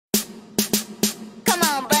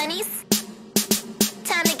on, bunnies.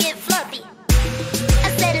 Time to get fluffy. I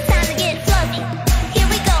said it's time to get fluffy. Here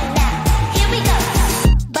we go now. Here we go.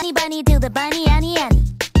 Bunny, bunny, do the bunny, annie, annie.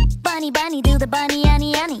 Bunny, bunny, do the bunny,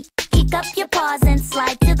 annie, annie. Kick up your paws and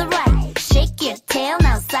slide to the right. Shake your tail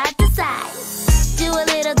now side to side. Do a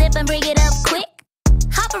little dip and bring it up quick.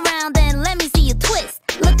 Hop around and let me see you twist.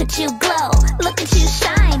 Look at you glow, look at you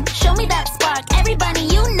shine. Show me that spark, every bunny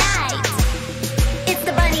unite. It's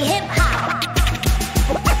the bunny hip hop.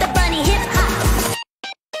 The bunny hip hop.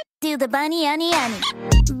 Do the bunny annie annie.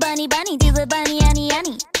 Bunny bunny do the bunny annie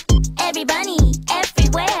annie. Every bunny,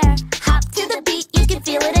 everywhere. Hop to the beat, you can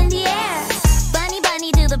feel it in the air. Bunny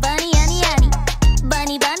bunny do the bunny annie annie.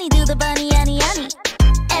 Bunny bunny do the bunny annie annie.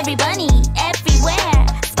 Every bunny, everywhere.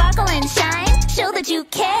 Sparkle and shine, show that you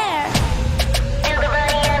care. Do the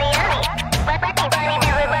bunny annie annie. Bunny bunny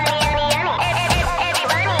do the bunny annie annie. Every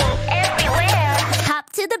bunny, everywhere. Hop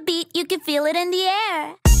to the beat, you can feel it in the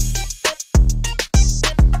air.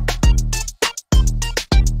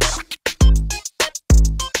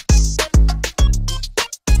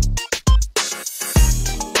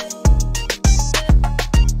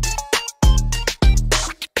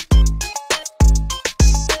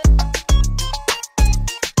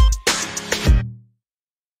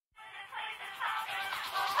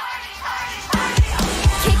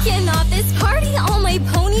 Kicking off this party, all my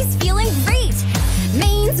ponies feeling great.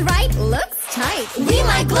 Mane's right, looks tight. We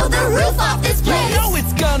might blow the roof off this place. You know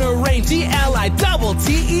it's gonna rain,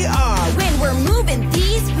 G-L-I-double-T-E-R. When we're moving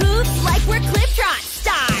these hoops like we're Clip Trot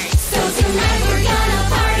stars. So tonight we're gonna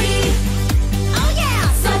party. Oh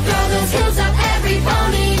yeah! So throw those hoops up, every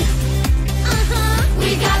pony.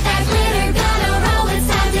 We got that glitter gonna roll. It's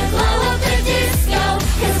time to blow up the disco.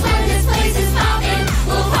 'Cause when this place is poppin',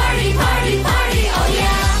 we'll party, party, party. Oh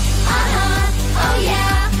yeah! Oh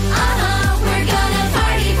yeah! We're gonna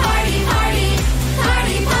party, party, party.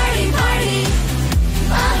 Party, party, party.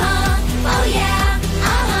 Oh yeah!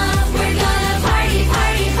 We're gonna party,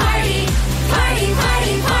 party, party. Party,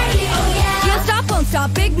 party, party. Oh yeah! Can't stop, won't stop,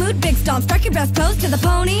 big mood, big stomp. Strike your best pose to the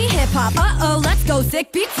pony hip-hop. Uh-oh, let's go,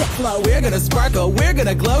 sick beat, sick flow. We're gonna sparkle, we're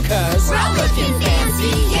gonna glow, 'cause We're all looking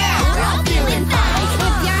fancy, yeah, we're all feeling fine.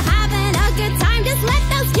 If you're having a good time, just let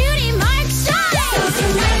those cutie marks shine. So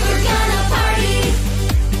tonight we're gonna party.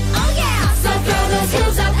 Oh yeah! So throw those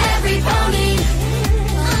hoops up, every pony.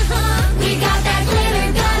 We got that glitter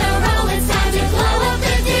gonna roll. It's time to blow up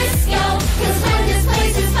the disco. 'Cause when this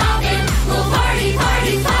place is poppin', we'll party,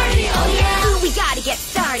 party, party. Oh yeah! We gotta get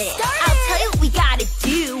started. I'll tell you what we gotta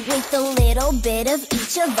do. With a little bit of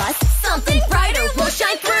each of us, something brighter will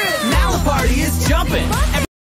shine through. now the party is jumping.